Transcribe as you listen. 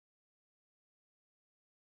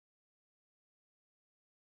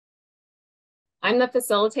I'm the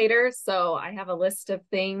facilitator, so I have a list of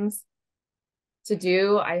things to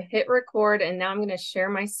do. I hit record, and now I'm going to share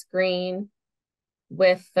my screen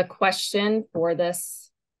with the question for this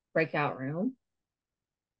breakout room.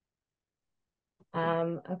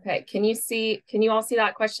 Okay, can you all see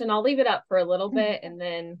that question? I'll leave it up for a little bit and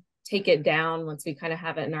then take it down once we kind of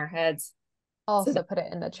have it in our heads. Also put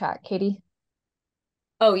it in the chat, Katie.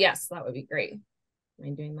 Oh, yes, that would be great.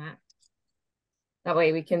 Mind doing that? That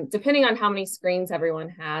way we can, depending on how many screens everyone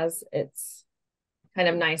has, it's kind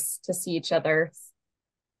of nice to see each other's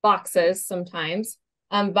boxes sometimes.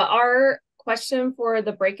 But our question for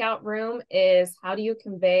the breakout room is, how do you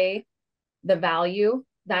convey the value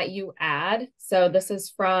that you add? So this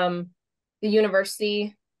is from the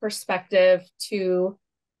university perspective to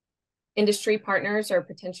industry partners or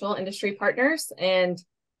potential industry partners. And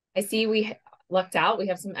I see we lucked out. We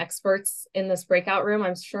have some experts in this breakout room.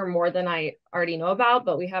 I'm sure more than I already know about,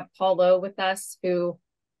 but we have Paul Lowe with us, who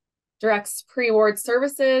directs pre-award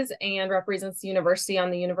services and represents the university on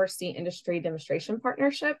the University Industry Demonstration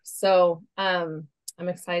Partnership. So I'm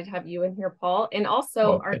excited to have you in here, Paul. And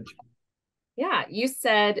also, you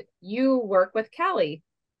said you work with Callie.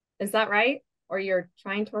 Is that right? Or you're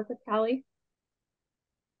trying to work with Callie?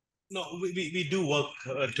 No, we do work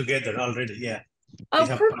together already, yeah. Oh, we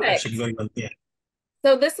have perfect. Going on, yeah.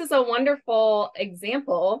 So this is a wonderful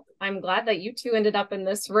example. I'm glad that you two ended up in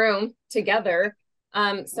this room together.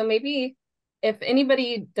 So maybe if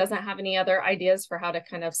anybody doesn't have any other ideas for how to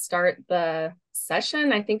kind of start the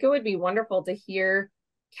session, I think it would be wonderful to hear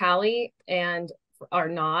Callie and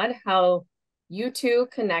Arnaud, how you two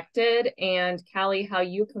connected, and Callie, how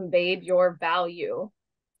you conveyed your value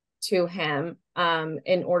to him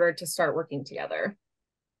in order to start working together.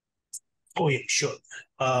 Oh yeah, sure.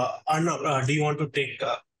 Arnaud, do you want to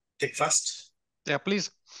take first? Yeah, please.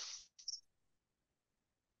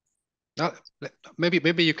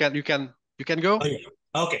 Maybe you can go. Oh, yeah.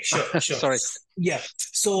 Okay, sure. Sorry. Yeah.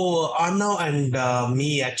 So Arnaud and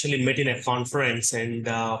me actually met in a conference, and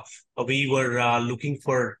we were looking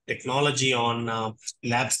for technology on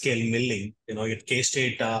lab scale milling. You know, at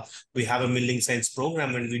K-State, we have a milling science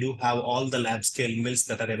program, and we do have all the lab scale mills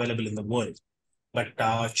that are available in the world. But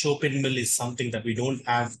Chopin mill is something that we don't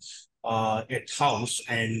have at house.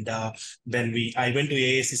 And then I went to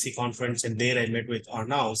AACC conference, and there I met with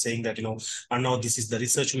Arnaud, saying that, Arnaud, this is the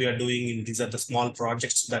research we are doing, and these are the small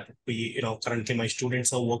projects that we, currently my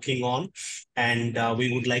students are working on, and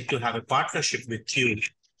we would like to have a partnership with you.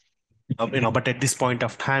 But at this point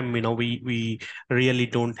of time, we really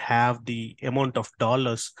don't have the amount of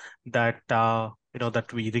dollars that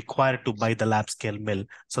that we require to buy the lab scale mill.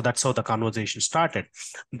 So that's how the conversation started.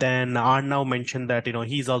 Then Arnav mentioned that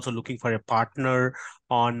he's also looking for a partner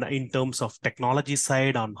in terms of technology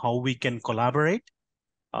side, on how we can collaborate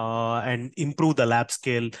and improve the lab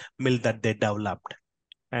scale mill that they developed.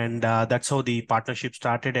 And that's how the partnership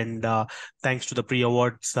started. And thanks to the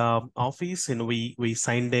pre-awards office, we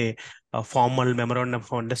signed a formal memorandum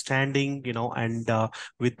of understanding, and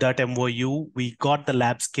with that MOU, we got the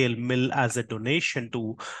lab scale mill as a donation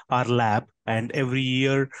to our lab. And every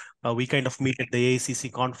year we kind of meet at the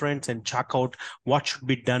AACC conference and check out what should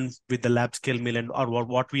be done with the lab scale mill, and or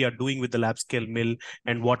what we are doing with the lab scale mill,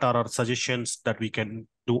 and what are our suggestions that we can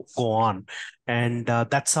go on. And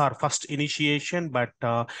that's our first initiation. But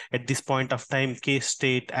at this point of time,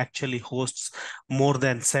 K-State actually hosts more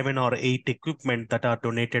than 7 or 8 equipment that are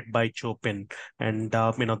donated by Chopin, and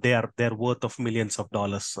they're worth of millions of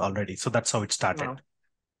dollars already. So that's how it started.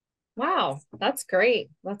 Wow, that's great.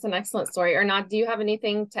 That's an excellent story. Arnaud, do you have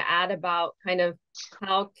anything to add about kind of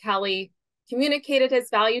how Callie communicated his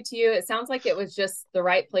value to you? It sounds like it was just the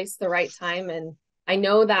right place, the right time. And I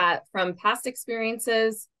know that from past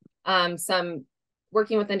experiences, some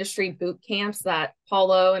working with industry boot camps that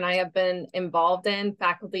Paulo and I have been involved in,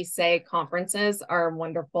 faculty say conferences are a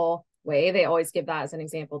wonderful way. They always give that as an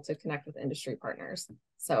example to connect with industry partners.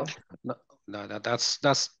 So no, that's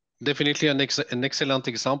definitely an excellent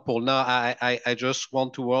example. Now, I just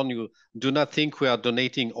want to warn you, do not think we are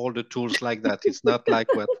donating all the tools like that. It's not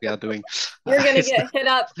like what we are doing. You're going to get hit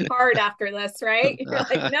up hard after this, right? You're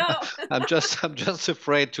like, no. I'm just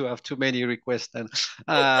afraid to have too many requests. And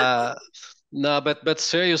no, but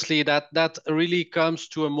seriously, that really comes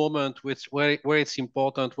to a moment where it's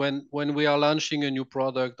important when we are launching a new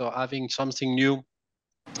product or having something new.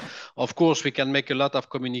 Of course, we can make a lot of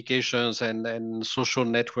communications and social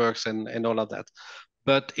networks and all of that,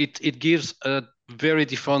 but it gives a very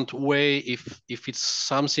different way if it's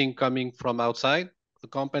something coming from outside the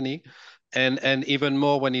company, and even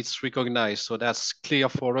more when it's recognized. So that's clear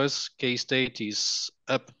for us. K-State is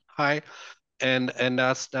up high, and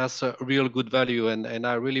that's a real good value. And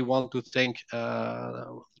I really want to thank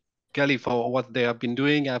Kelly for what they have been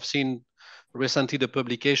doing. I've seen recently the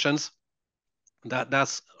publications.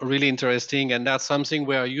 That's really interesting, and that's something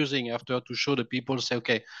we are using after to show the people, say,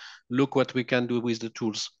 okay, look what we can do with the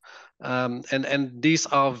tools. And these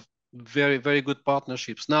are very, very good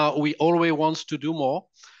partnerships. Now we always want to do more,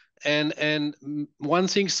 and one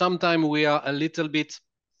thing, sometimes we are a little bit,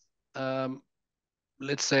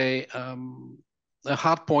 let's say, a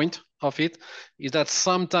hard point of it is that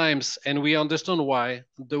sometimes, and we understand why,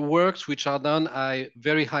 the works which are done are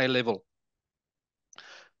very high level,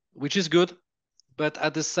 which is good. But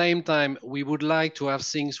at the same time, we would like to have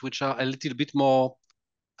things which are a little bit more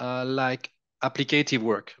like applicative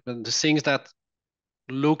work, and the things that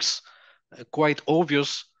looks quite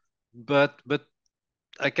obvious, but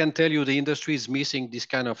I can tell you the industry is missing this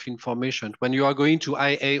kind of information. When you are going to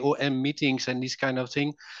IAOM meetings and this kind of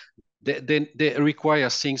thing, they require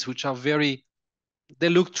things which are very, they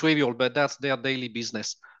look trivial, but that's their daily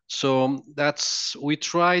business. So we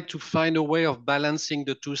try to find a way of balancing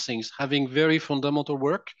the two things, having very fundamental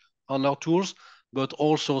work on our tools, but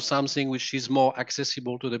also something which is more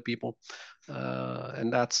accessible to the people.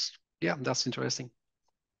 And that's interesting.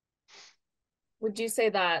 Would you say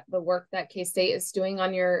that the work that K-State is doing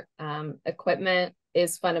on your equipment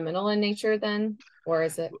is fundamental in nature then, or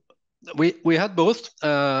is it? We had both.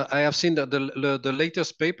 I have seen the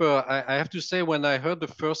latest paper. I have to say, when I heard the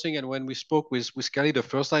first thing and when we spoke with Kelly the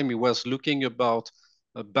first time, he was looking about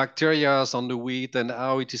bacteria on the wheat and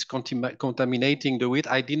how it is contaminating the wheat.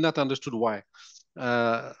 I did not understood why.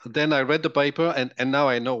 Then I read the paper and now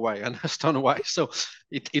I know why, I understand why. So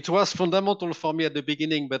it was fundamental for me at the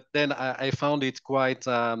beginning, but then I found it quite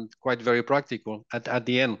very practical at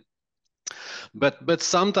the end. But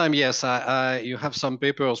sometimes, yes, you have some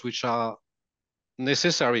papers which are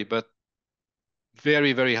necessary, but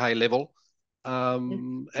very, very high level.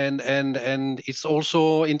 And it's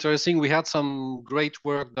also interesting. We had some great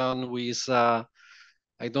work done with,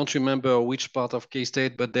 I don't remember which part of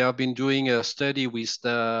K-State, but they have been doing a study with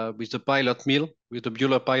the pilot mill, with the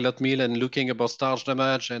Bueller pilot mill, and looking about starch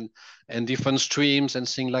damage and different streams and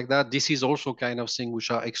things like that. This is also kind of thing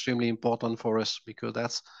which are extremely important for us, because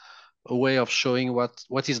that's a way of showing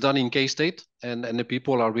what is done in K-State, and the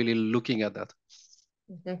people are really looking at that.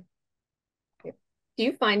 Mm-hmm. Do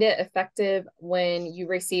you find it effective when you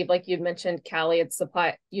receive, like you'd mentioned, Callie had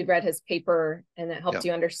you'd read his paper and it helped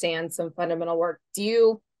you understand some fundamental work. Do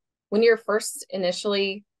you, when you're first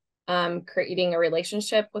initially creating a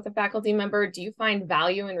relationship with a faculty member, do you find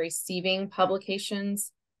value in receiving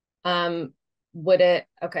publications? Okay.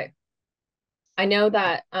 I know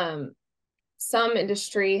that some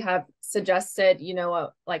industry have suggested,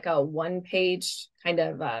 like a one-page kind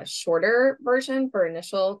of shorter version for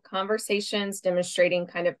initial conversations, demonstrating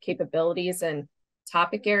kind of capabilities and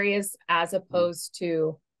topic areas as opposed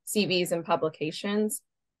to CVs and publications.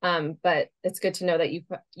 But it's good to know that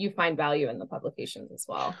you find value in the publications as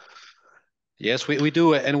well. Yes, we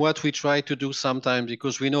do. And what we try to do sometimes,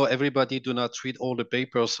 because we know everybody do not read all the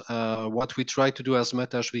papers, what we try to do as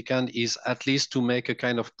much as we can is at least to make a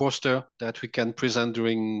kind of poster that we can present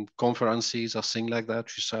during conferences or things like that,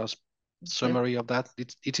 which is a summary of that.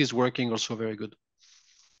 It is working also very good.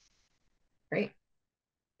 Great.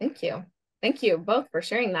 Thank you. Thank you both for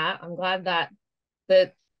sharing that. I'm glad that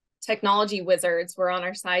the technology wizards were on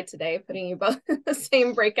our side today, putting you both in the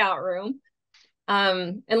same breakout room.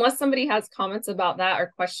 Unless somebody has comments about that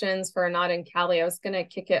or questions for Anat and Callie, I was going to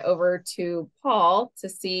kick it over to Paul to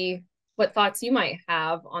see what thoughts you might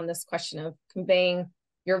have on this question of conveying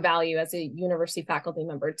your value as a university faculty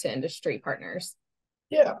member to industry partners.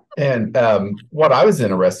 Yeah, and what I was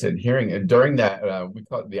interested in hearing during that, we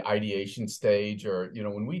call it the ideation stage, or,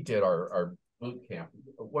 when we did our boot camp.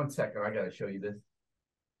 One second, I got to show you this.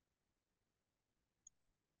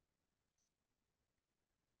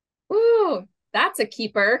 Ooh, that's a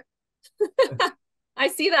keeper. I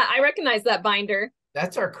see that. I recognize that binder.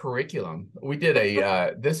 That's our curriculum. We did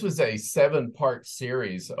this was a 7-part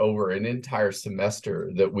series over an entire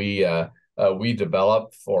semester that we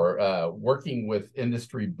developed for working with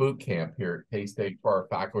industry boot camp here at K-State for our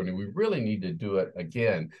faculty. We really need to do it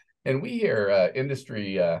again. And we hear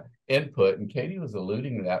industry input, and Katie was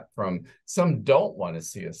alluding to that, from some don't want to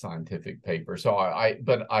see a scientific paper. So I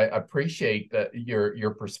appreciate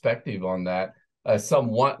your perspective on that. Some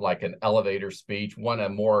want like an elevator speech, want a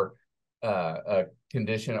more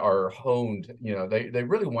condition or honed, they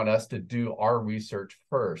really want us to do our research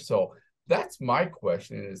first. So that's my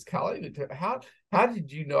question is, Callie, how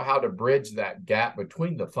did you know how to bridge that gap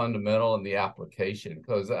between the fundamental and the application?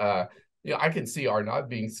 Because I can see Arnaud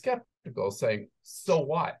being skeptical skeptical, saying, so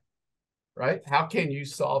what? Right? How can you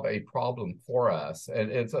solve a problem for us?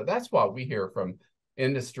 And so that's what we hear from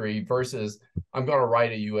industry versus I'm going to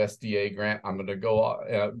write a USDA grant. I'm going to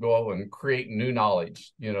go and create new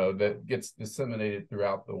knowledge, that gets disseminated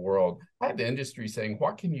throughout the world. I have the industry saying,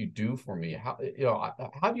 what can you do for me? How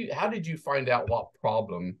did you find out what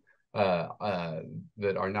problem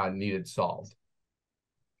that are not needed solved?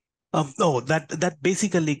 No, that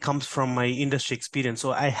basically comes from my industry experience.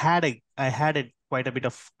 So I had quite a bit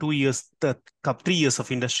of 2 years, 3 years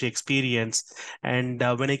of industry experience. And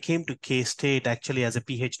when I came to K-State, actually as a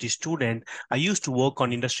PhD student, I used to work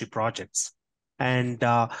on industry projects, and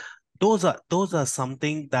those are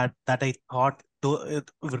something that I thought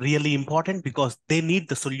really important because they need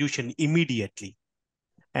the solution immediately.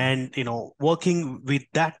 And working with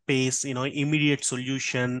that pace, immediate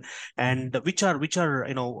solution, and which are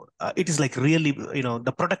it is like really,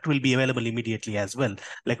 the product will be available immediately as well.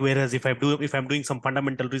 Like, whereas if I'm doing some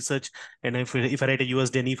fundamental research, and if I write a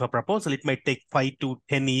USD and IFA proposal, it might take 5 to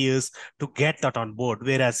 10 years to get that on board.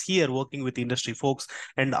 Whereas here, working with industry folks,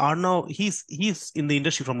 and Arnav, he's in the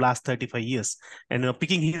industry from last 35 years, and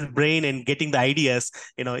picking his brain and getting the ideas,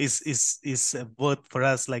 is worth for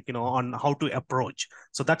us, like, on how to approach.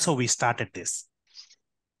 So that's how we started this.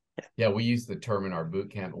 Yeah, we use the term in our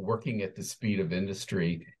boot camp, working at the speed of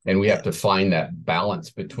industry, and we have to find that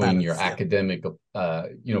balance between your academic,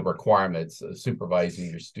 requirements,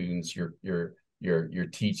 supervising your students, your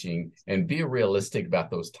teaching, and be realistic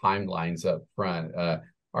about those timelines up front.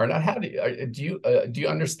 Arnav, how do you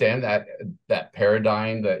understand that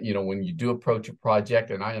paradigm that when you do approach a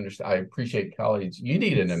project, and I appreciate colleagues, you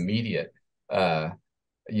need an immediate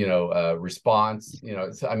response,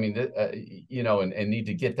 so I mean, and need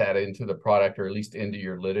to get that into the product, or at least into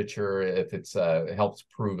your literature if it's helps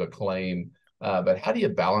prove a claim. But how do you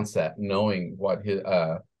balance that, knowing what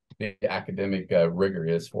the academic rigor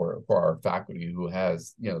is for our faculty who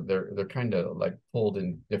has, they're kind of like pulled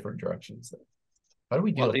in different directions? How do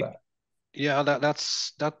we deal with that? Yeah,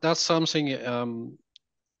 that's something.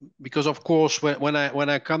 Because of course, when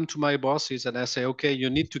I come to my bosses and I say, okay, you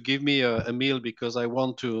need to give me a meal because I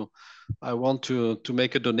want to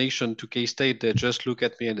make a donation to K-State, they just look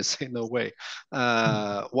at me and they say, no way.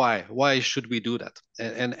 Why should we do that?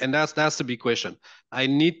 And that's the big question. I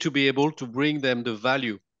need to be able to bring them the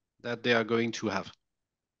value that they are going to have,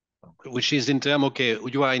 which is in terms, okay,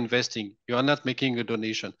 you are investing. You are not making a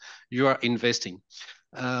donation. You are investing.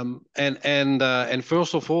 And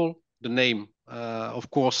first of all, the name. Of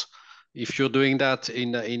course, if you're doing that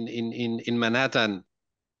in Manhattan,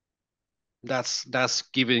 that's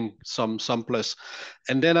giving some plus.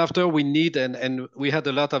 And then after, we need, and we had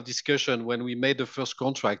a lot of discussion when we made the first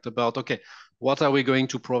contract about, okay, what are we going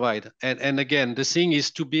to provide? And again, the thing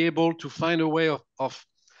is to be able to find a way of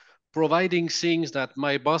providing things that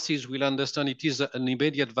my bosses will understand it is an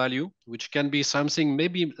immediate value, which can be something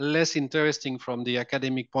maybe less interesting from the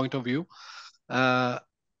academic point of view,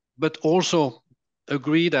 but also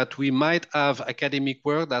agree that we might have academic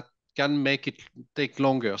work that can make it take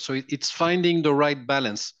longer. So it's finding the right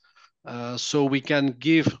balance, so we can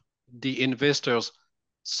give the investors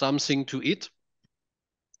something to eat,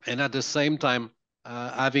 and at the same time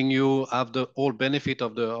having you have the whole benefit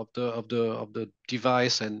of the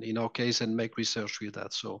device, and in our case, and make research with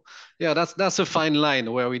that. So yeah, that's a fine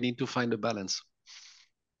line where we need to find a balance.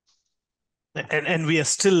 And we are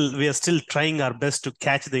still trying our best to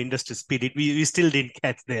catch the industry spirit. We still didn't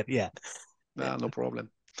catch there. Yeah. No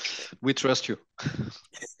problem. We trust you.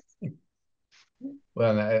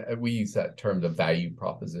 Well, we use that term, the value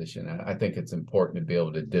proposition. I think it's important to be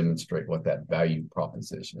able to demonstrate what that value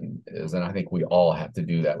proposition is. And I think we all have to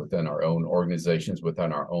do that within our own organizations,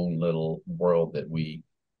 within our own little world that we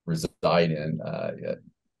reside in.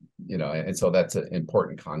 And so that's an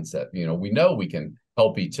important concept. We know we can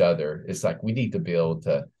help each other. It's like we need to be able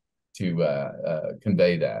to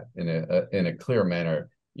convey that in a clear manner,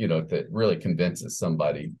 that really convinces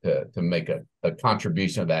somebody to make a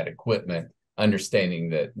contribution of that equipment, understanding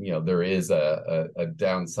that there is a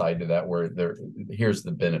downside to that, where here's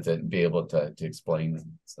the benefit, and be able to explain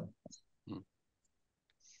them. So.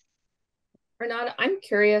 Arnav, I'm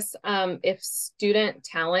curious if student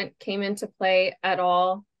talent came into play at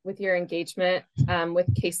all with your engagement with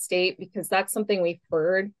K-State, because that's something we've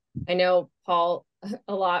heard. I know, Paul,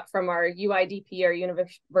 a lot from our UIDP, our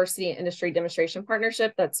University Industry Demonstration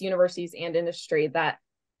Partnership, that's universities and industry, that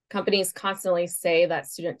companies constantly say that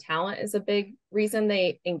student talent is a big reason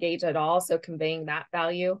they engage at all. So conveying that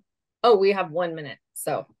value. Oh, we have 1 minute.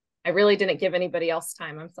 So I really didn't give anybody else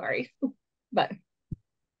time. I'm sorry. But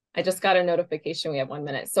I just got a notification we have 1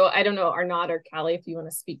 minute. So I don't know, Arnaud or Callie, if you want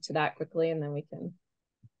to speak to that quickly, and then we can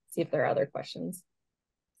see if there are other questions.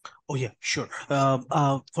 Oh yeah, sure.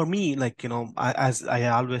 For me, like, as I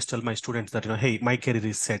always tell my students that, hey, my career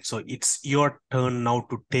is set, so it's your turn now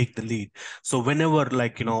to take the lead. So whenever,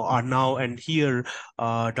 like, are now and here,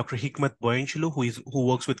 Dr. Hikmat Boyanchulu, who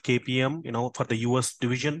works with KPM, for the US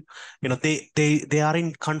division, they are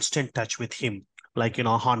in constant touch with him, like,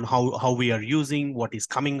 on how we are using, what is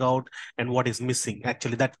coming out, and what is missing.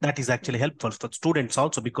 Actually, that is actually helpful for students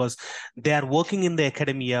also, because they are working in the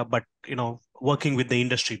academia, but working with the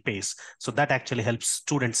industry pace. So that actually helps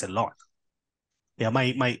students a lot. Yeah,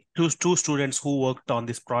 my two students who worked on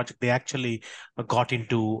this project, they actually got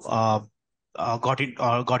into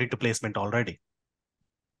placement already.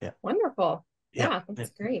 Yeah. Wonderful. Yeah,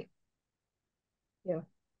 that's great. Yeah.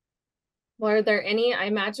 Well, are there any, I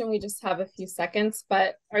imagine we just have a few seconds,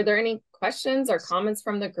 but are there any questions or comments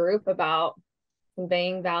from the group about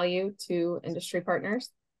conveying value to industry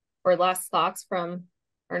partners, or last thoughts from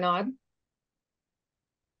Arnaud?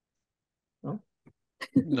 No.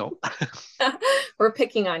 No. We're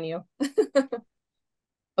picking on you.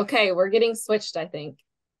 Okay, we're getting switched, I think.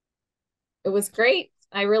 It was great.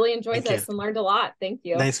 I really enjoyed this and learned a lot. Thank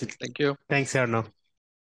you. Nice. Thank you. Thanks, Arnaud.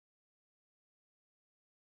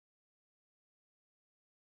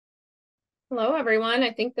 Hello, everyone.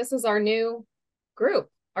 I think this is our new group.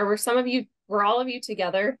 Or were all of you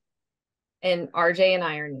together? And RJ and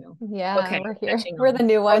I are new. Yeah, okay, we're here. We're the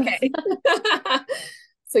new ones. Okay.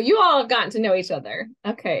 So you all have gotten to know each other.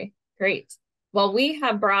 Okay, great. Well, we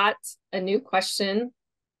have brought a new question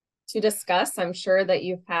to discuss. I'm sure that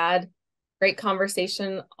you've had great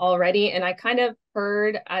conversation already. And I kind of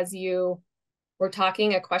heard, as you were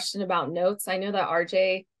talking, a question about notes. I know that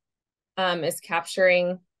RJ is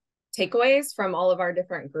capturing takeaways from all of our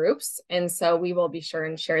different groups. And so we will be sure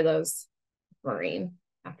and share those with Maureen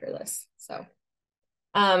after this. So,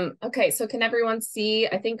 okay, so can everyone see?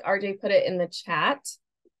 I think RJ put it in the chat,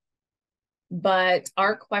 but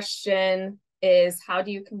our question is, how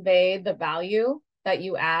do you convey the value that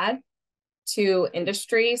you add to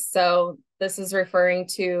industry? So this is referring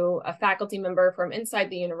to a faculty member from inside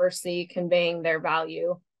the university conveying their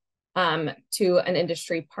value to an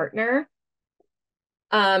industry partner.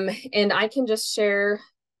 And I can just share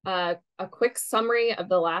a quick summary of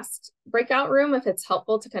the last breakout room if it's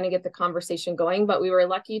helpful to kind of get the conversation going. But we were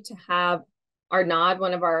lucky to have Arnaud,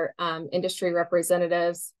 one of our industry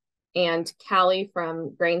representatives, and Callie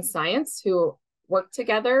from Grain Science, who worked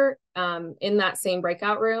together in that same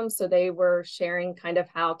breakout room. So they were sharing kind of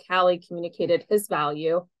how Callie communicated his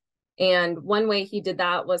value. And one way he did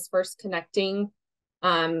that was first connecting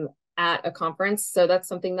at a conference. So that's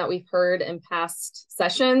something that we've heard in past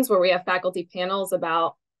sessions where we have faculty panels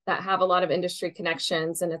about that have a lot of industry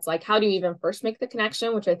connections. And it's like, how do you even first make the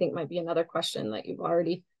connection? Which I think might be another question that you've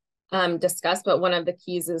already discussed. But one of the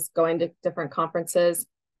keys is going to different conferences.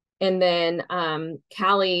 And then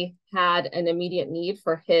Callie had an immediate need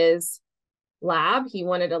for his lab. He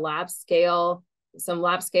wanted some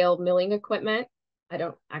lab scale milling equipment. I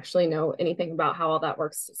don't actually know anything about how all that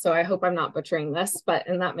works, so I hope I'm not butchering this,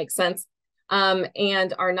 and that makes sense.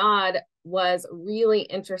 And Arnaud was really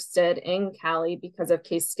interested in Callie because of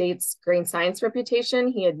K-State's grain science reputation.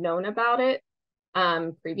 He had known about it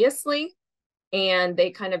previously, and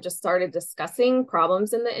they kind of just started discussing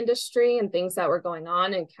problems in the industry and things that were going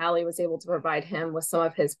on, and Callie was able to provide him with some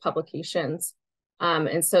of his publications.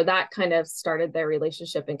 And so that kind of started their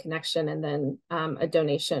relationship and connection, and then a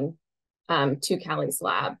donation to Callie's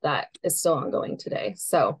lab that is still ongoing today.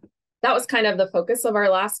 So that was kind of the focus of our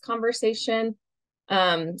last conversation.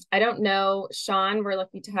 I don't know, Sean, we're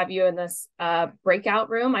lucky to have you in this breakout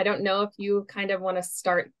room. I don't know if you kind of want to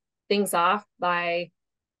start things off by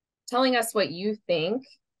telling us what you think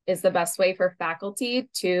is the best way for faculty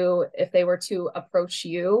to, if they were to approach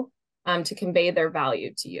you, to convey their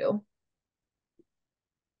value to you.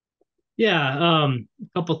 Yeah, a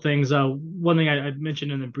couple things. One thing I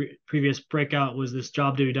mentioned in the previous breakout was this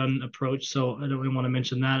job to be done approach, so I don't really want to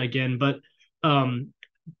mention that again. But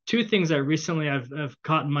two things that recently have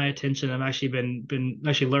caught my attention. I've actually been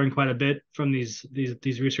learning quite a bit from these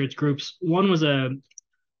research groups. One was a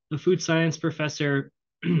food science professor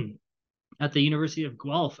at the University of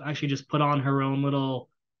Guelph actually just put on her own little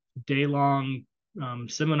day-long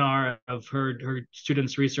seminar of her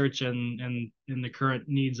students' research and the current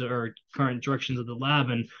needs or current directions of the lab,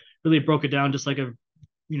 and really broke it down just like a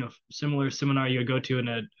similar seminar you would go to in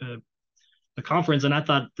a conference. And I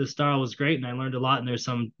thought the style was great, and I learned a lot. And there's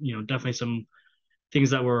some definitely some things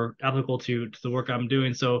that were applicable to the work I'm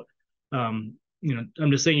doing. So I'm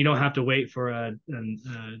just saying you don't have to wait for a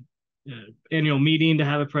annual meeting to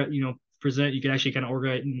have present. You can actually kind of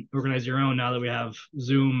organize your own now that we have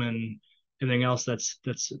Zoom and everything else that's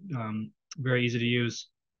very easy to use.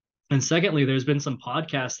 And secondly, there's been some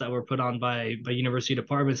podcasts that were put on by university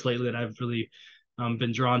departments lately that I've really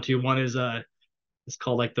been drawn to. One is it's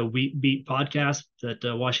called like the Wheat Beat podcast that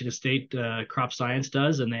Washington State crop science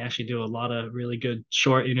does, and they actually do a lot of really good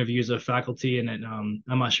short interviews of faculty. And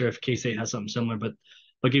I'm not sure if K-State has something similar, but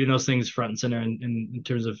getting those things front and center in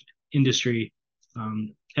terms of industry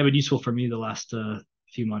have been useful for me the last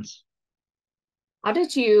few months. How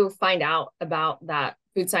did you find out about that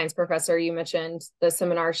food science professor? You mentioned the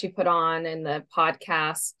seminar she put on and the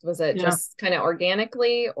podcast. Was it just kind of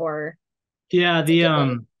organically, or? Yeah,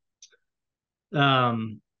 the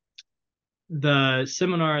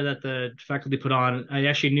seminar that the faculty put on, I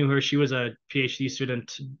actually knew her. She was a PhD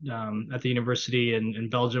student at the university in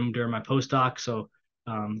Belgium during my postdoc. So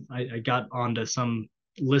I got onto some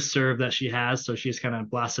listserv that she has. So she's kind of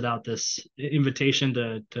blasted out this invitation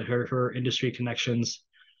to her industry connections.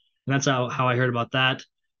 And that's how I heard about that.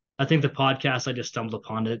 I think the podcast, I just stumbled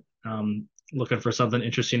upon it, looking for something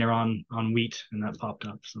interesting around on wheat, and that popped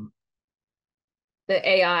up. So the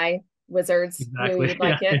AI wizards knew you'd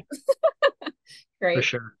like it. Great. For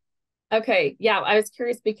sure. Okay. Yeah. I was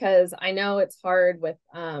curious because I know it's hard with,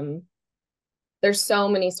 there's so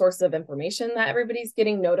many sources of information that everybody's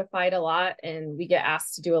getting notified a lot, and we get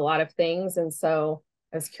asked to do a lot of things. And so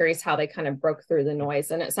I was curious how they kind of broke through the noise.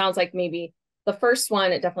 And it sounds like maybe the first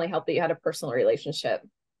one, it definitely helped that you had a personal relationship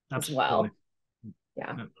as well.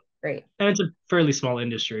 Yeah. Great. And it's a fairly small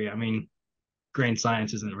industry. I mean, grain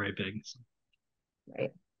science isn't very big. So.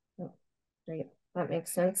 Right. Oh, great. That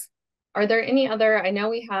makes sense. Are there any other, I know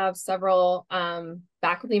we have several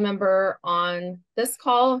faculty member on this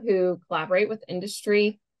call who collaborate with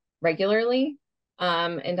industry regularly.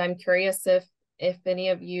 And I'm curious if any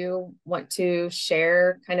of you want to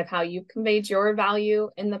share kind of how you've conveyed your value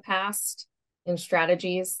in the past and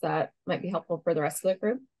strategies that might be helpful for the rest of the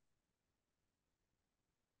group.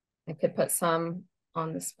 I could put some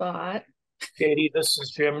on the spot. Katie, this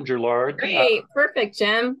is Jim Gillard. Great, perfect,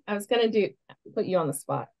 Jim. I was going to put you on the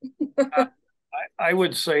spot. I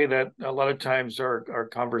would say that a lot of times our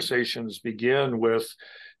conversations begin with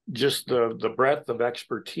just the breadth of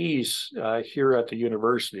expertise here at the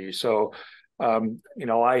university. So,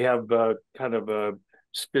 I have kind of a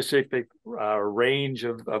specific range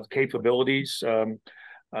of capabilities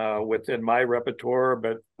within my repertoire,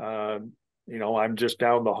 but I'm just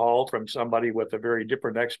down the hall from somebody with a very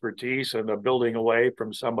different expertise and a building away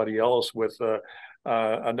from somebody else with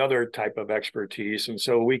another type of expertise. And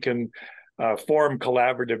so we can form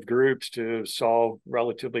collaborative groups to solve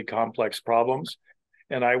relatively complex problems.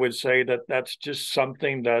 And I would say that that's just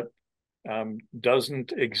something that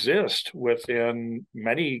doesn't exist within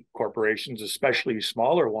many corporations, especially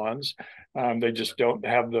smaller ones. They just don't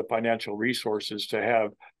have the financial resources to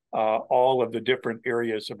have all of the different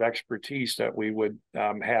areas of expertise that we would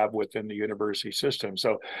have within the university system.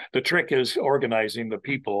 So the trick is organizing the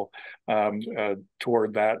people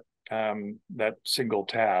toward that single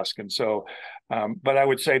task. And so, but I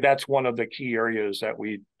would say that's one of the key areas that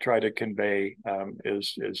we try to convey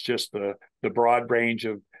is just the broad range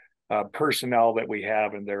of personnel that we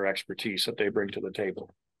have and their expertise that they bring to the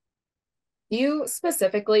table. You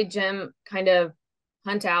specifically, Jim, kind of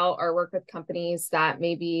hunt out or work with companies that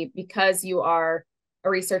maybe because you are a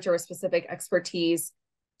researcher with specific expertise,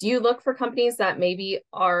 do you look for companies that maybe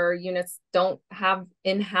our units don't have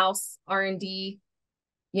in-house R&D?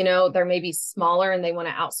 They're maybe smaller and they want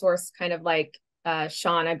to outsource, kind of like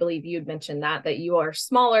Sean, I believe you'd mentioned that you are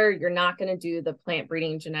smaller, you're not going to do the plant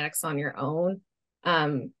breeding genetics on your own.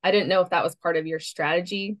 I didn't know if that was part of your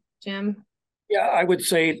strategy, Jim. Yeah, I would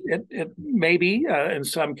say it maybe in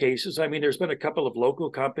some cases. I mean, there's been a couple of local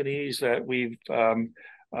companies that we've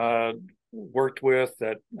worked with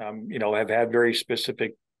that have had very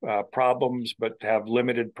specific problems, but have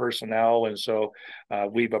limited personnel, and so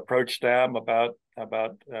we've approached them about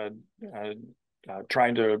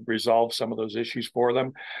trying to resolve some of those issues for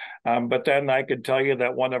them. But then I could tell you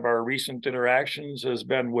that one of our recent interactions has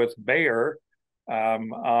been with Bayer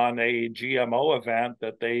on a GMO event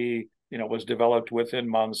that they was developed within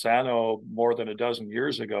Monsanto more than a dozen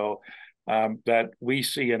years ago, that we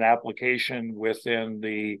see an application within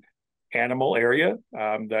the animal area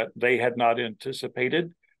that they had not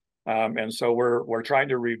anticipated. And so we're trying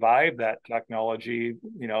to revive that technology,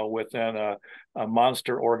 within a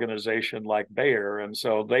monster organization like Bayer. And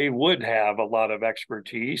so they would have a lot of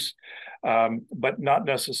expertise, but not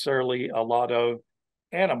necessarily a lot of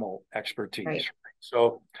animal expertise. Right.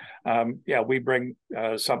 So, yeah, we bring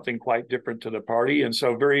something quite different to the party. And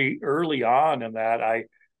so very early on in that,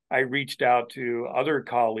 I reached out to other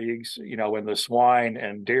colleagues, you know, in the swine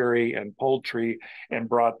and dairy and poultry, and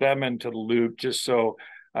brought them into the loop just so,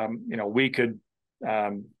 you know, we could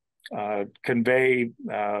convey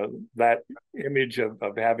that image of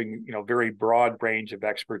having, you know, very broad range of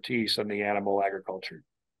expertise in the animal agriculture.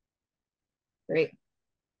 Great.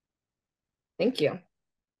 Thank you.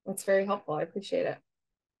 That's very helpful. I appreciate it.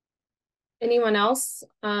 Anyone else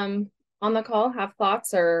on the call have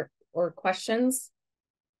thoughts or questions?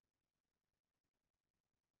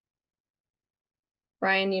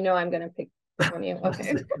 Brian, you know I'm going to pick on you.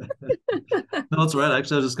 Okay. No, that's right.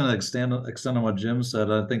 Actually, I was just going to extend on what Jim said.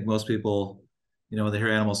 I think most people, you know, when they hear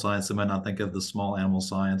animal science, they might not think of the small animal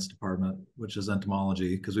science department, which is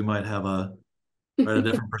entomology, because we might have a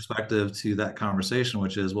different perspective to that conversation,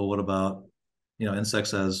 which is, well, what about, you know,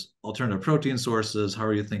 insects as alternative protein sources? How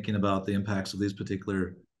are you thinking about the impacts of these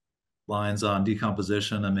particular lines on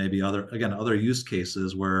decomposition and maybe other use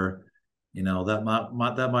cases where, you know, that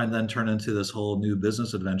might then turn into this whole new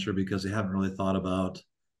business adventure because they haven't really thought about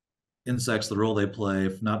insects, the role they play,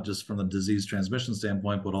 not just from the disease transmission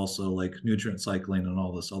standpoint, but also like nutrient cycling and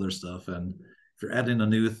all this other stuff. And if you're adding a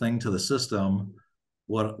new thing to the system,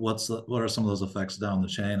 what are some of those effects down the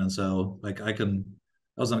chain? And so like I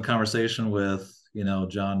was in a conversation with, you know,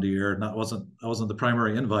 John Deere. I wasn't the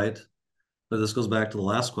primary invite, but this goes back to the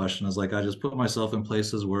last question, is like I just put myself in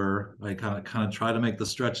places where I kind of try to make the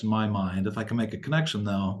stretch in my mind. If I can make a connection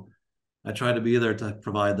though, I try to be there to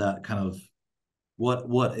provide that kind of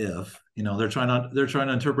what if, you know, they're trying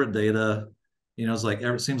to interpret data, you know, it's like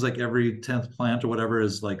it seems like every 10th plant or whatever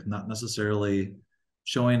is like not necessarily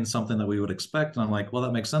showing something that we would expect. And I'm like, well,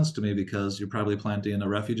 that makes sense to me because you're probably planting a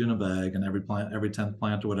refuge in a bag, and every 10th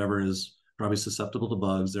plant or whatever is probably susceptible to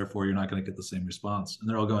bugs. Therefore, you're not going to get the same response. And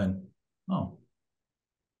they're all going, oh,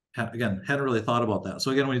 again, hadn't really thought about that.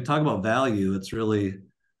 So again, when you talk about value, it's really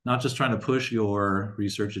not just trying to push your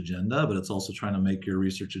research agenda, but it's also trying to make your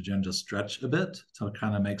research agenda stretch a bit to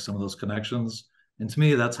kind of make some of those connections. And to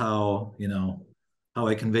me, that's how, you know, how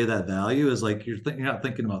I convey that value is like, you're not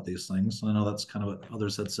thinking about these things. I know that's kind of what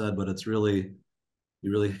others had said, but it's really,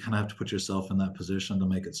 you really kind of have to put yourself in that position to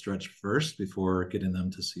make it stretch first before getting them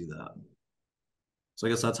to see that. So I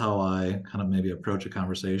guess that's how I kind of maybe approach a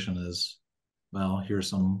conversation is, well, here's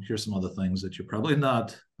some other things that you're probably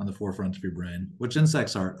not on the forefront of your brain, which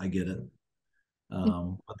insects aren't. I get it.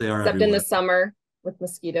 But they are Except everywhere. in the summer with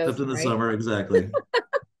mosquitoes. Except in the right? summer, exactly.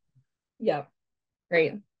 Yeah.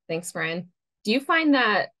 Great. Thanks, Brian. Do you find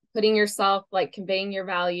that putting yourself, like conveying your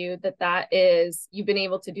value, that is, you've been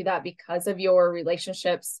able to do that because of your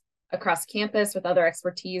relationships across campus with other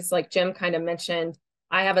expertise? Like Jim kind of mentioned,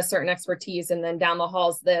 I have a certain expertise, and then down the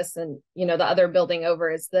hall's this, and, you know, the other building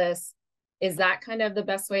over is this. Is that kind of the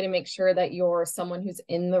best way to make sure that you're someone who's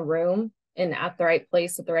in the room and at the right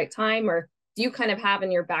place at the right time? Or do you kind of have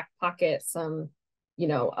in your back pocket some, you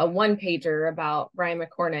know, a one pager about Brian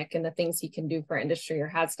McCormick and the things he can do for industry or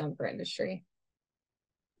has done for industry?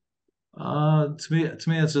 To me,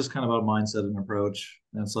 it's just kind of a mindset and approach.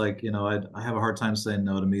 And it's like, you know, I have a hard time saying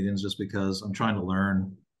no to meetings just because I'm trying to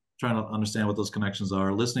learn, trying to understand what those connections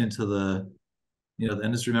are, listening to the, you know, the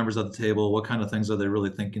industry members at the table, what kind of things are they really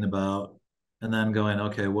thinking about? And then going,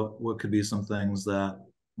 okay, what could be some things that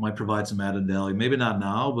might provide some added value? Maybe not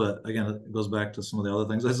now, but again, it goes back to some of the other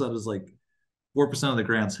things I said is like 4% of the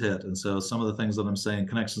grants hit. And so some of the things that I'm saying,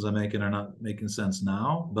 connections I'm making are not making sense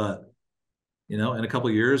now, but you know, in a couple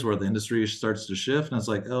of years where the industry starts to shift and it's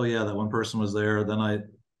like, oh yeah, that one person was there. Then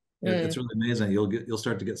it's really amazing. You'll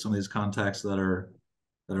start to get some of these contacts that are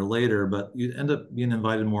later, but you end up being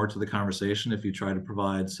invited more to the conversation if you try to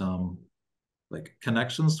provide some like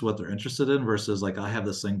connections to what they're interested in versus like, I have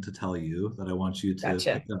this thing to tell you that I want you to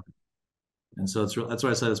Gotcha. pick up. And so that's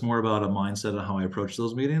why I said it's more about a mindset and how I approach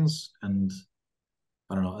those meetings. And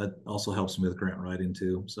I don't know, it also helps me with grant writing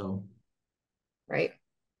too. So. Right.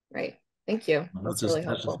 Thank you. That's really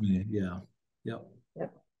helpful. That's just me. Yeah. Yep.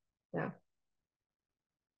 Yeah.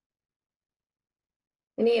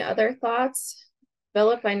 Any other thoughts?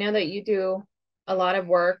 Philip, I know that you do a lot of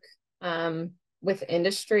work with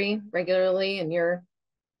industry regularly in your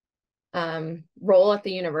role at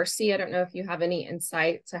the university. I don't know if you have any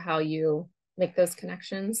insight to how you make those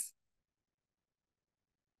connections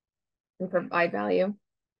and provide value.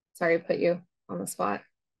 Sorry to put you on the spot.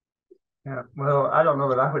 Yeah, well, I don't know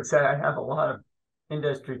that I would say I have a lot of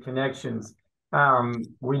industry connections.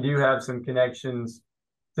 We do have some connections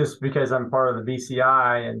just because I'm part of the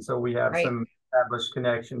BCI, and so we have some established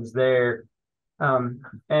connections there.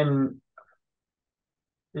 And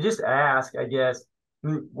to just ask, I guess,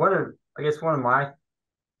 I guess one of my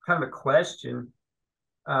kind of a question,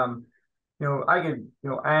 I could,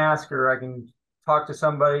 ask, or I can talk to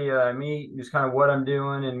somebody that I meet, just kind of what I'm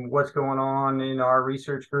doing and what's going on in our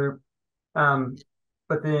research group.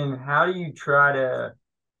 But then how do you try to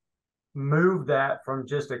move that from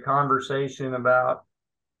just a conversation about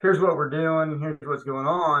here's what we're doing, here's what's going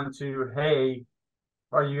on, to, hey,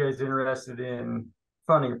 are you guys interested in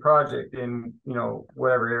funding a project in,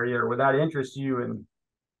 whatever area, or would that interest you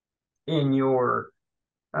in your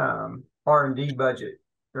R&D budget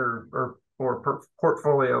or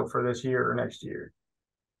portfolio for this year or next year?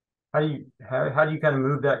 How do you kind of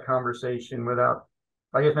move that conversation without,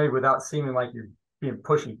 I guess, maybe without seeming like you're being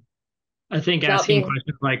pushy? I think asking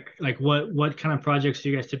questions like what kind of projects do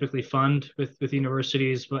you guys typically fund with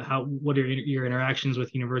universities? What are your interactions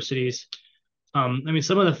with universities? I mean,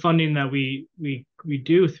 some of the funding that we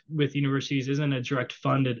do with universities isn't a direct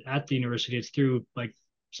funded at the university. It's through like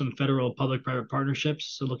some federal public-private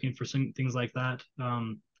partnerships. So looking for some things like that.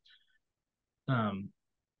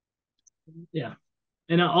 Yeah,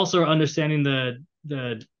 and also understanding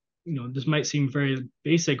the this might seem very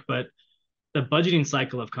basic, but the budgeting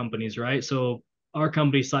cycle of companies, right? So our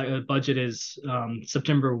company budget is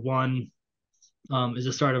September 1 is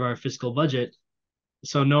the start of our fiscal budget.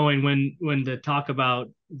 So knowing when to talk about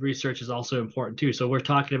research is also important too. So we're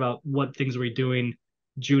talking about what things we're doing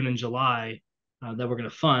June and July that we're going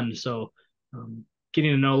to fund. So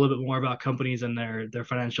getting to know a little bit more about companies and their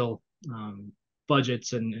financial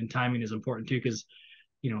budgets and timing is important too, because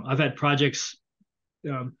I've had projects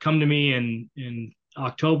come to me in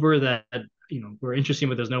October that were interesting,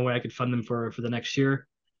 but there's no way I could fund them for the next year.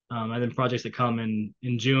 And then projects that come in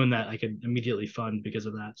June that I could immediately fund because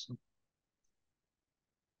of that. So.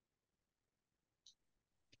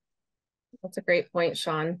 That's a great point,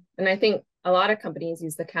 Sean. And I think a lot of companies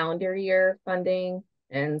use the calendar year funding,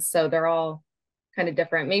 and so they're all kind of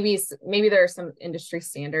different. Maybe there are some industry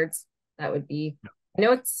standards that would be. I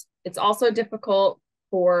know it's also difficult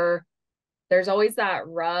there's always that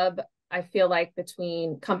rub, I feel like,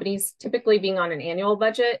 between companies typically being on an annual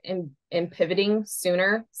budget and pivoting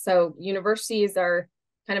sooner. So universities are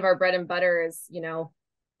kind of our bread and butter is,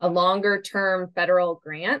 a longer term federal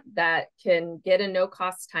grant that can get a no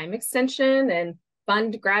cost time extension and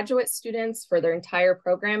fund graduate students for their entire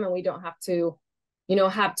program. And we don't have to,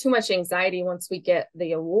 have too much anxiety once we get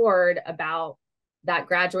the award about that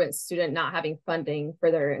graduate student not having funding for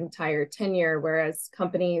their entire tenure. Whereas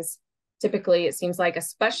companies, typically, it seems like,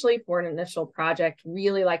 especially for an initial project,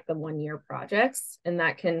 really like the 1-year projects, and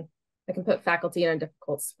that can put faculty in a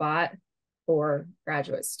difficult spot for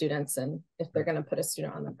graduate students, and if they're going to put a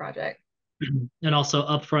student on the project. And also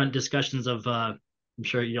upfront discussions of, I'm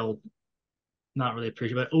sure you'll not really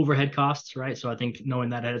appreciate, but overhead costs, right? So I think knowing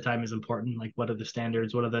that ahead of time is important. Like, what are the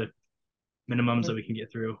standards? What are the minimums that we can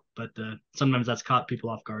get through? But sometimes that's caught people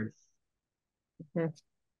off guard.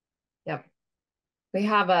 Yep. We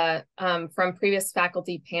have from previous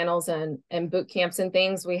faculty panels and boot camps and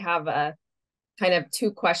things, we have kind of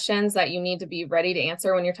 2 questions that you need to be ready to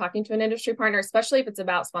answer when you're talking to an industry partner, especially if it's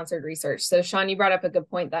about sponsored research. So Sean, you brought up a good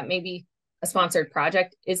point that maybe a sponsored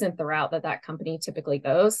project isn't the route that company typically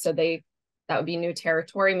goes. So that would be new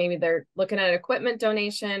territory. Maybe they're looking at equipment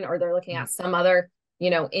donation, or they're looking at some other,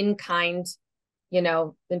 in-kind,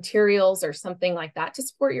 materials or something like that to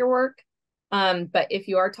support your work. But if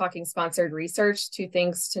you are talking sponsored research, 2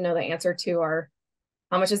 things to know the answer to are,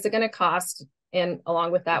 how much is it going to cost? And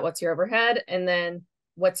along with that, what's your overhead? And then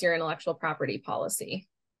what's your intellectual property policy?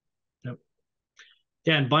 Yep.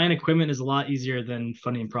 Yeah, and buying equipment is a lot easier than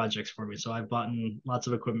funding projects for me. So I've bought lots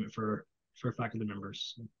of equipment for faculty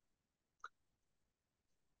members.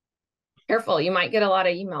 Careful, you might get a lot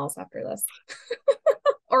of emails after this.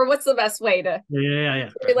 Or what's the best way to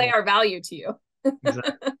relay our value to you?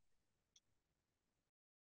 Exactly.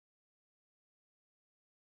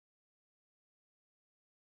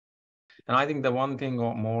 And I think the one thing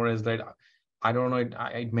more is that I don't know,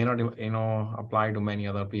 it may not, apply to many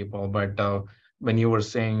other people, but when you were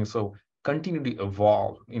saying, so continue to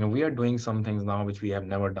evolve, we are doing some things now which we have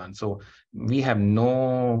never done. So we have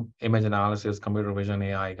no image analysis, computer vision,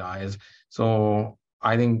 AI guys. So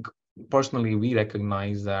I think personally, we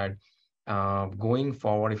recognize that going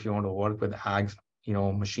forward, if you want to work with ag,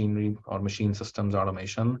 machinery or machine systems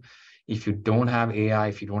automation, if you don't have AI,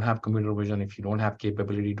 if you don't have computer vision, if you don't have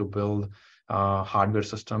capability to build hardware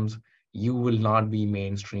systems, you will not be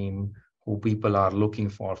mainstream who people are looking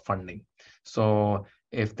for funding. So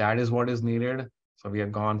if that is what is needed, so we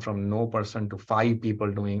have gone from no person to 5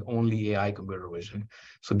 people doing only AI computer vision.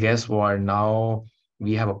 So guess what? Now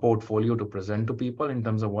we have a portfolio to present to people in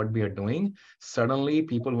terms of what we are doing, suddenly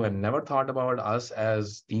people who have never thought about us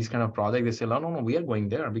as these kind of projects, they say, no, we are going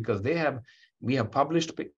there because we have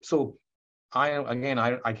published. So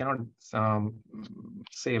I cannot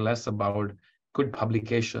say less about good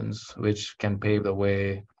publications, which can pave the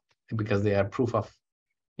way because they are proof of,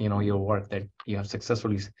 your work that you have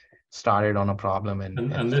successfully started on a problem.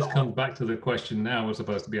 And this comes back to the question now we're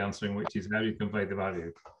supposed to be answering, which is how do you convey the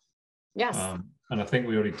value? Yes. And I think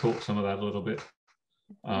we already talked some of that a little bit.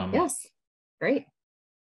 Yes, great.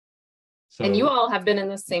 So, and you all have been in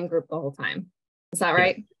the same group the whole time. Is that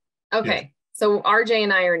right? Yes. Okay. Yes. So RJ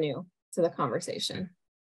and I are new to the conversation.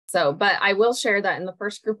 So, but I will share that in the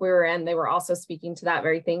first group we were in, they were also speaking to that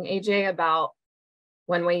very thing, AJ, about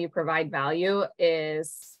one way you provide value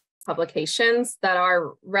is publications that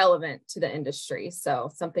are relevant to the industry.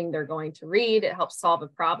 So something they're going to read, it helps solve a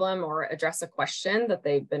problem or address a question that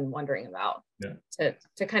they've been wondering about,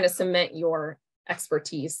 to kind of cement your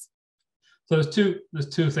expertise. So there's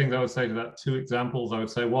two things I would say to that, two examples. I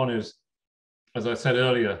would say one is, as I said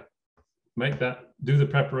earlier, do the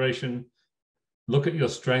preparation, look at your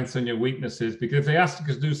strengths and your weaknesses, because if they ask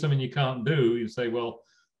you to do something you can't do, you say, well,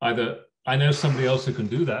 either I know somebody else who can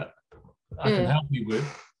do that, I can help you with,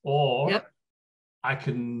 or I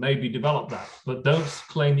can maybe develop that, but don't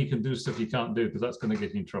claim you can do stuff you can't do, because that's going to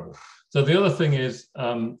get you in trouble. So the other thing is,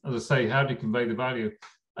 as I say, how do you convey the value?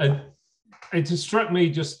 And it just struck me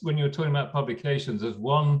just when you were talking about publications, there's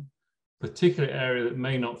one particular area that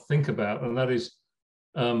may not think about, and that is,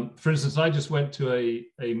 for instance, I just went to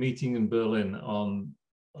a meeting in Berlin on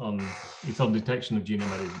detection of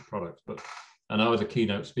genome-edited products, and I was a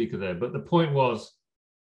keynote speaker there. But the point was,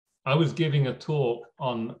 I was giving a talk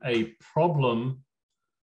on a problem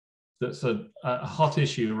that's a hot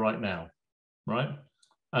issue right now, right?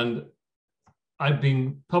 And I've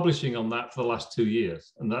been publishing on that for the last 2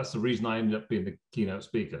 years, and that's the reason I ended up being the keynote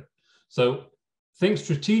speaker. So think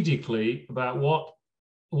strategically about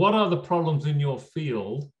what are the problems in your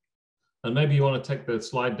field, and maybe you want to take the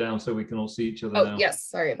slide down so we can all see each other now. Yes,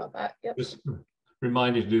 sorry about that. Yep. Just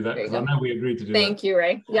remind you to do that, because I know we agreed to do that. Thank you,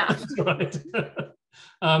 Ray. Yeah. That's right.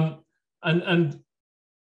 And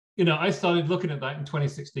I started looking at that in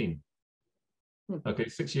 2016. Okay,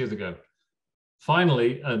 6 years ago.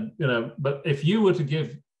 Finally, but if you were to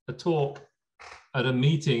give a talk at a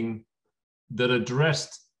meeting that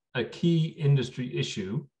addressed a key industry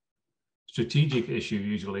issue, strategic issue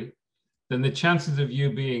usually, then the chances of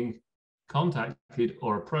you being contacted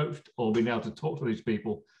or approached or being able to talk to these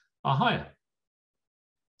people are higher.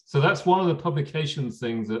 So that's one of the publications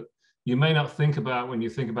things that you may not think about when you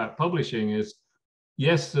think about publishing is,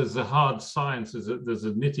 yes, there's a hard science, there's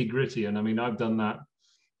a nitty gritty. And I mean, I've done that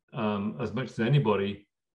as much as anybody.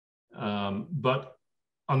 But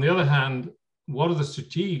on the other hand, what are the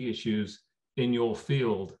strategic issues in your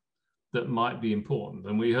field that might be important?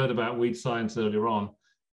 And we heard about weed science earlier on.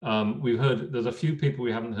 We've heard, there's a few people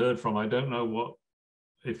we haven't heard from. I don't know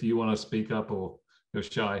if you want to speak up or you're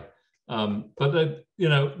shy. But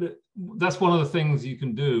that's one of the things you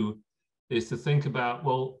can do, is to think about,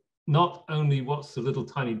 well, not only what's the little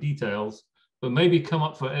tiny details, but maybe come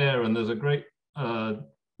up for air. And there's a great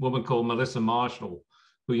woman called Melissa Marshall,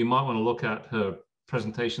 who you might want to look at her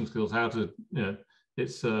presentation skills, how to,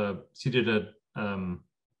 she did a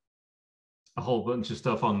whole bunch of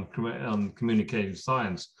stuff on communicative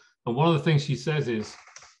science. And one of the things she says is,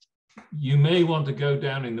 you may want to go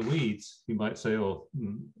down in the weeds, you might say, or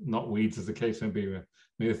not weeds as the case may be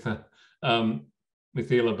with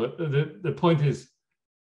Mithila, but the point is,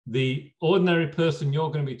 the ordinary person you're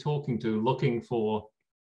going to be talking to looking for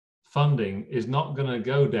funding is not going to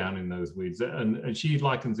go down in those weeds. And she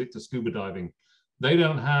likens it to scuba diving. They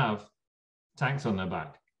don't have tanks on their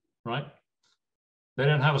back, right? They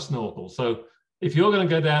don't have a snorkel. So if you're going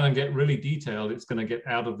to go down and get really detailed, it's going to get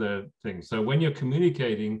out of the thing. So when you're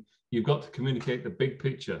communicating, you've got to communicate the big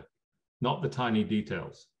picture, not the tiny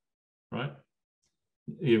details, right?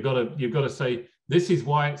 You've got to say, this is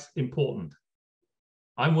why it's important.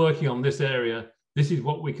 I'm working on this area. This is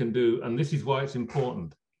what we can do, and this is why it's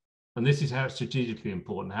important. And this is how it's strategically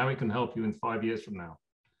important, how it can help you in 5 years from now.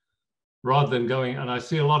 Rather than going, and I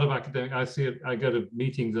see a lot of academic, I go to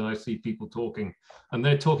meetings and I see people talking, and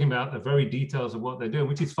they're talking about the very details of what they're doing,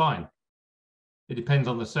 which is fine. It depends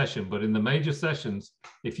on the session, but in the major sessions,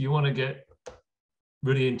 if you want to get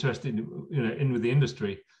really interested, in with the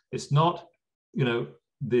industry, it's not,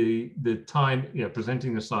 the time,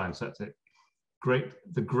 presenting the science. That's it.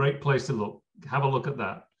 The great place to look. Have a look at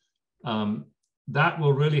that. That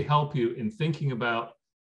will really help you in thinking about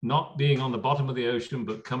not being on the bottom of the ocean,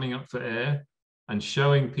 but coming up for air and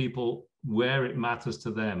showing people where it matters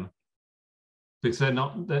to them, because they're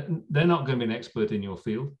not going to be an expert in your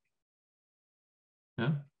field.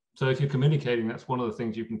 Yeah. So if you're communicating, that's one of the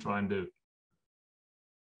things you can try and do.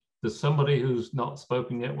 Does somebody who's not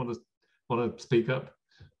spoken yet want to speak up?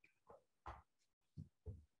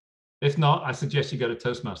 If not, I suggest you go to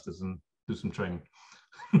Toastmasters and do some training.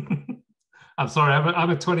 I'm sorry, I'm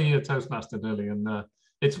a 20-year Toastmaster nearly, and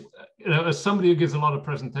it's, you know, as somebody who gives a lot of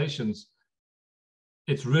presentations,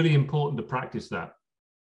 it's really important to practice that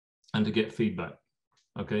and to get feedback.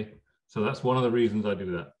 Okay, so that's one of the reasons I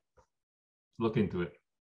do that. Look into it.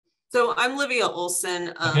 So I'm Livia Olson.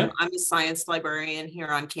 Okay. I'm a science librarian here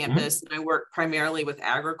on campus, and I work primarily with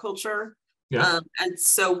agriculture. Yeah. And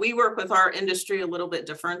so we work with our industry a little bit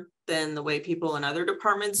different than the way people in other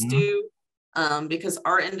departments do, because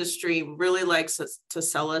our industry really likes to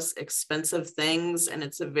sell us expensive things, and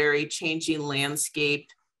it's a very changing landscape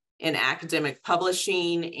in academic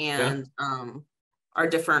publishing and our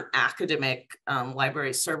different academic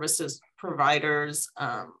library services providers.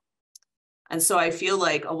 And so I feel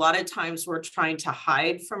like a lot of times we're trying to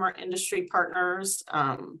hide from our industry partners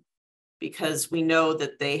because we know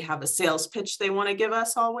that they have a sales pitch they want to give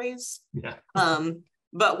us always. Yeah.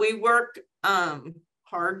 But we work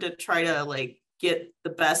hard to try to like get the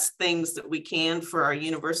best things that we can for our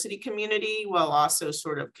university community while also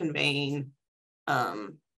sort of conveying,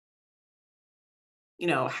 you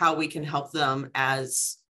know, how we can help them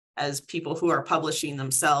as people who are publishing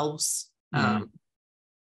themselves.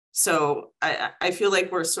 So I feel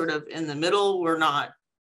like we're sort of in the middle. We're not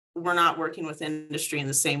working with industry in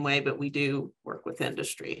the same way, but we do work with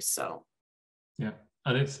industry. So yeah,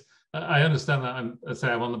 and I understand that. I'm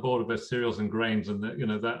on the board of both cereals and grains, and that, you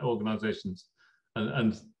know, that organizations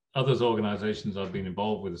and others organizations I've been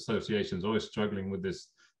involved with, associations, always struggling with this,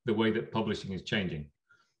 the way that publishing is changing.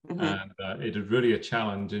 And it is really a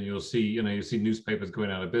challenge, and you see newspapers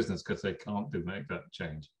going out of business because they can't make that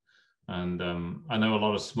change. And I know a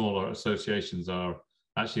lot of smaller associations are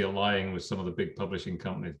actually allying with some of the big publishing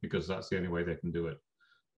companies because that's the only way they can do it.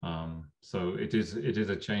 So it is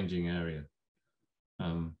a changing area.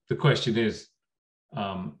 The question is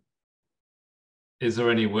there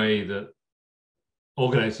any way that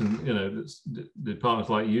organizations, you know, the departments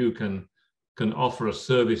like you can offer a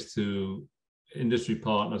service to industry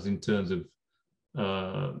partners in terms of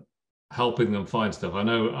helping them find stuff? I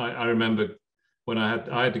know I remember when I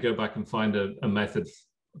had to go back and find a method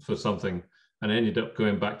for something, and I ended up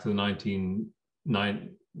going back to the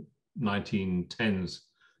 1910s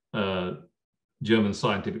German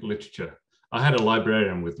scientific literature. I had a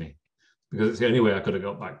librarian with me because it's the only way I could have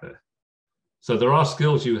got back there. So there are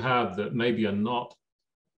skills you have that maybe are not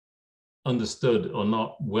understood or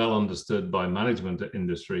not well understood by management at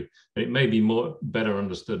industry. It may be better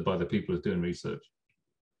understood by the people who are doing research.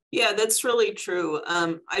 yeah, that's really true.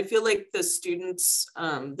 I feel like the students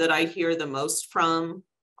that I hear the most from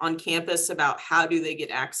on campus about how do they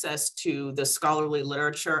get access to the scholarly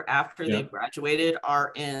literature after they've graduated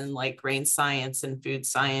are in like grain science and food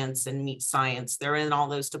science and meat science. They're in all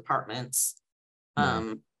those departments.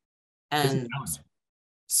 And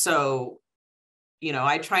so, you know,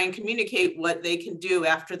 I try and communicate what they can do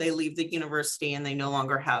after they leave the university and they no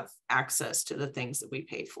longer have access to the things that we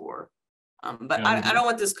pay for. But I don't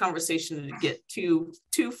want this conversation to get too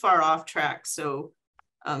far off track. So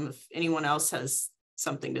if anyone else has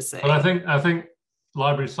something to say. But I think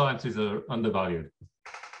library sciences are undervalued,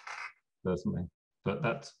 personally. But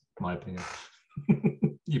that's my opinion.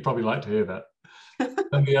 You probably like to hear that.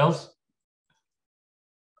 Somebody else?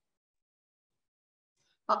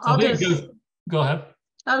 Go ahead.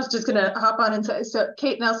 I was just going to hop on and say, so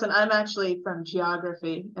Kate Nelson, I'm actually from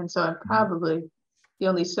geography, and so I'm probably the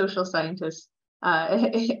only social scientist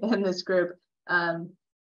in this group,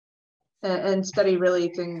 and study really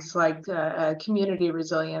things like community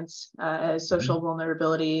resilience, social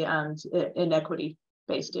vulnerability, and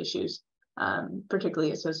inequity-based issues,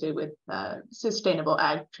 particularly associated with sustainable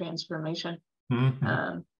ag transformation.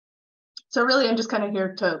 So really, I'm just kind of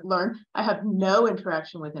here to learn. I have no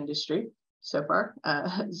interaction with industry so far,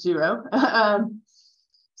 zero.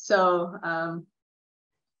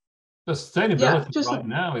 Sustainability right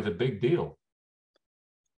now is a big deal.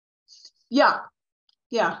 I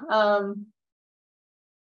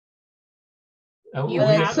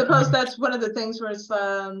suppose that's one of the things where it's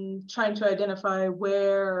trying to identify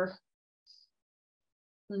where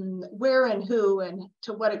and who and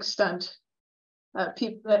to what extent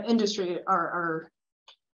industry are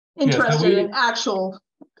interested in actual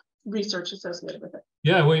research associated with it.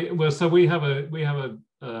 Yeah, we have a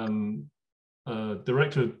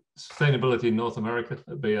director of sustainability in North America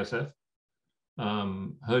at BSF,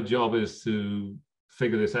 Her job is to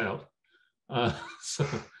figure this out.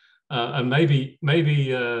 And maybe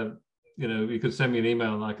you know, you could send me an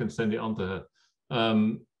email and I can send it on to her.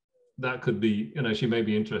 That could be, you know, she may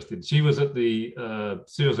be interested. She was at the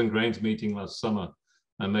cereals and grains meeting last summer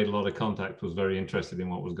and made a lot of contact, was very interested in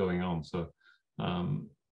what was going on. So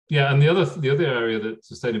yeah, and the other area that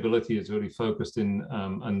sustainability is really focused in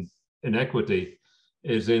and inequity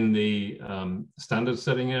is in the standard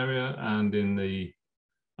setting area and in the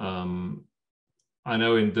I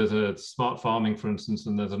know there's a smart farming, for instance,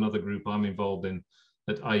 and there's another group I'm involved in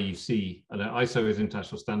at IEC. And ISO is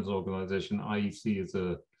International Standards Organization. IEC is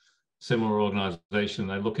a similar organization.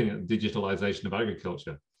 They're looking at digitalization of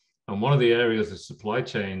agriculture. And one of the areas is supply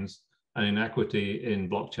chains and inequity in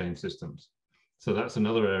blockchain systems. So that's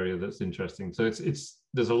another area that's interesting. So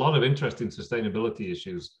there's a lot of interest in sustainability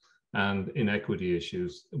issues and inequity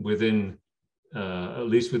issues within, at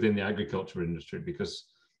least within the agriculture industry, because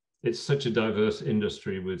it's such a diverse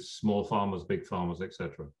industry with small farmers, big farmers,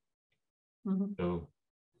 etc. So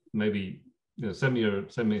maybe, you know, send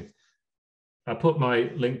me. I put my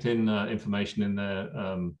LinkedIn information in there,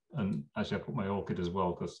 and actually I put my orchid as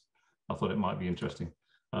well because I thought it might be interesting.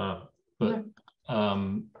 I'm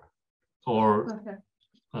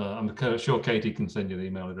sure Katie can send you the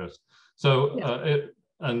email address. So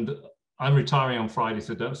and I'm retiring on Friday,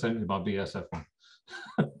 so don't send me my BSF one.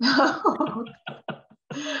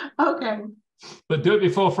 Okay. But do it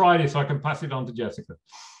before Friday so I can pass it on to Jessica.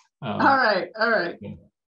 All right. Yeah.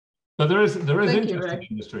 But there is interest in the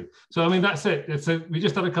industry. So I mean, that's it. We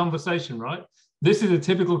just had a conversation, right? This is a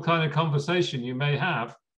typical kind of conversation you may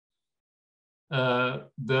have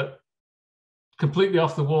that completely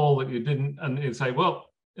off the wall that you didn't, and you say, well,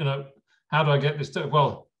 you know, how do I get this done?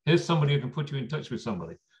 Well, here's somebody who can put you in touch with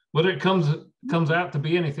somebody. Whether it comes out to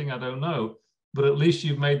be anything, I don't know. But at least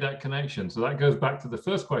you've made that connection. So that goes back to the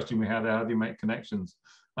first question we had: how do you make connections?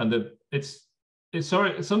 And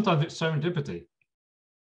sometimes it's serendipity.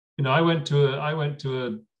 You know, I went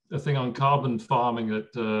to a thing on carbon farming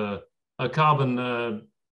at a carbon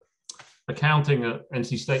accounting at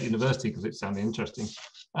NC State University because it sounded interesting.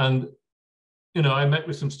 And you know, I met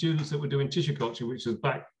with some students that were doing tissue culture, which was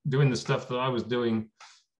back doing the stuff that I was doing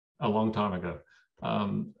a long time ago.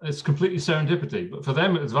 It's completely serendipity, but for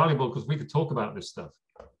them it was valuable because we could talk about this stuff.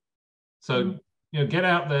 So you know, get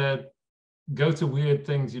out there, go to weird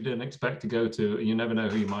things you didn't expect to go to, and you never know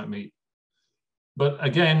who you might meet. But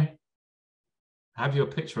again, have your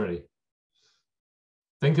pitch ready.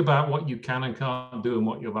 Think about what you can and can't do and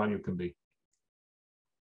what your value can be.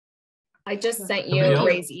 I just sent you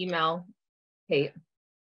Ray's email, Kate.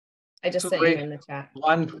 I just sent you in the chat.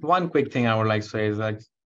 One quick thing I would like to say is that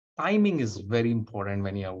timing is very important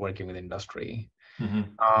when you're working with industry.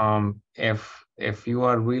 If you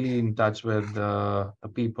are really in touch with the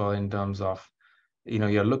people in terms of, you know,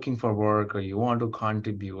 you're looking for work or you want to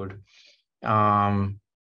contribute,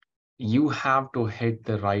 you have to hit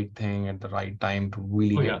the right thing at the right time to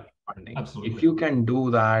really get funding. Absolutely. If you can do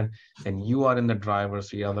that, then you are in the driver's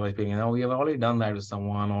seat. Otherwise, you know, we have already done that with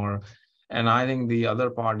someone. And I think the other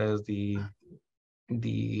part is the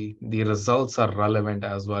results are relevant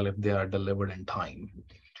as well if they are delivered in time.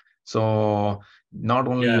 So not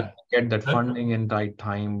only you get that funding in right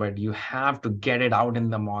time, but you have to get it out in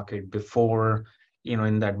the market before, you know,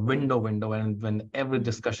 in that window, and when every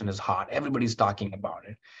discussion is hot, everybody's talking about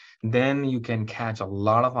it. Then you can catch a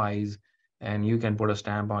lot of eyes and you can put a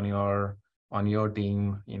stamp on your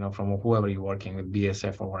team, you know, from whoever you're working with,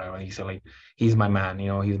 BSF or whatever. You say like, he's my man, you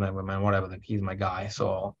know, he's my man, whatever, like, he's my guy.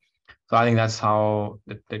 So I think that's how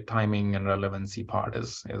the timing and relevancy part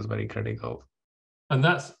is very critical. And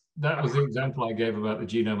that was the example I gave about the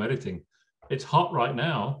genome editing. It's hot right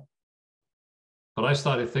now, but I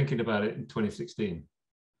started thinking about it in 2016.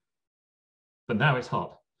 But now it's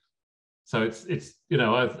hot. So it's you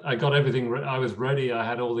know, I got everything, I was ready, I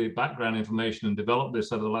had all the background information and developed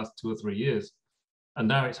this over the last 2 or 3 years. And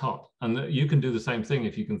now it's hot. And you can do the same thing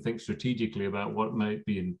if you can think strategically about what might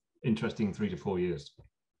be interesting in 3 to 4 years.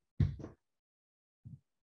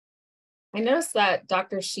 I noticed that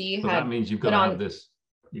Dr. Shi that means you've got to have this.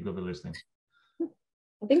 You've got to be listening.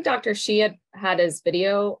 I think Dr. Shi had his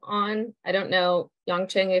video on. I don't know,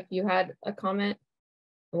 Yongcheng, if you had a comment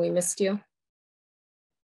and we missed you.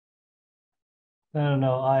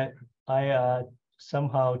 No, I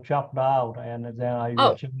somehow dropped out and then I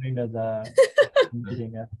rejoined the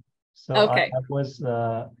meeting. So okay.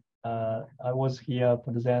 I was here,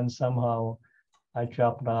 but then somehow I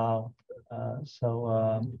dropped out.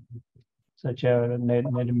 So Chair need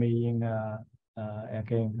me in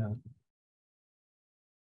again.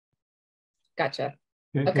 Gotcha.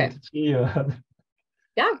 Okay. Good to see you.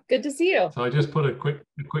 Yeah, good to see you. So I just put a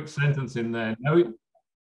quick sentence in there.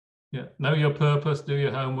 Know your purpose, do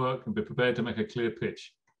your homework, and be prepared to make a clear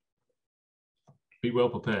pitch. Be well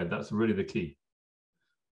prepared. That's really the key.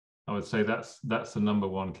 I would say that's the number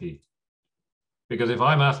one key. Because if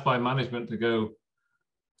I'm asked by management to go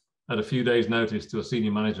at a few days' notice to a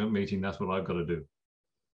senior management meeting, that's what I've got to do.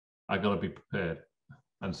 I've got to be prepared.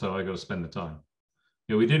 And so I got to spend the time.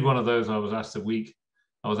 You know, we did one of those. I was asked a week.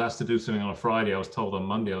 I was asked to do something on a Friday. I was told on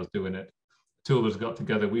Monday I was doing it. Two of us got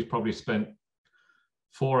together. We probably spent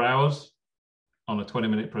 4 hours on a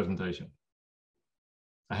 20-minute presentation.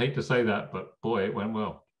 I hate to say that, but boy, it went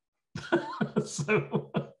well.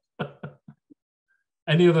 So,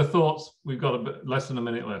 any other thoughts? We've got a bit less than a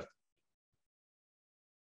minute left.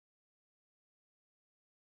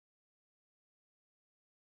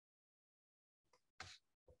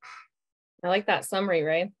 I like that summary,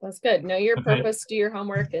 Ray. That's good. Know your purpose, do your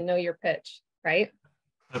homework, and know your pitch, right?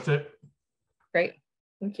 That's it. Great.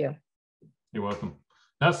 Thank you. You're welcome.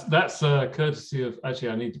 That's courtesy of, actually,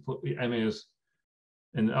 I need to put the Emir's,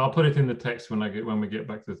 and I'll put it in the text when we get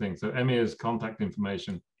back to the thing. So Emir's contact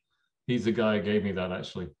information. He's the guy who gave me that,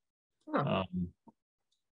 actually. Oh.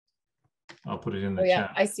 I'll put it in the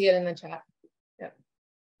chat. I see it in the chat. Yeah.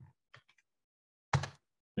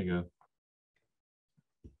 There you go.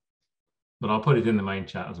 But I'll put it in the main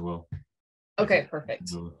chat as well. Okay,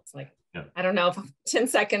 perfect. It's like, yeah. I don't know if 10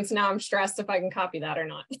 seconds now, I'm stressed if I can copy that or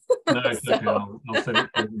not. No, it's okay. I'll send it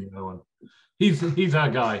to the other one. He's our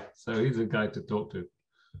guy, so he's a guy to talk to.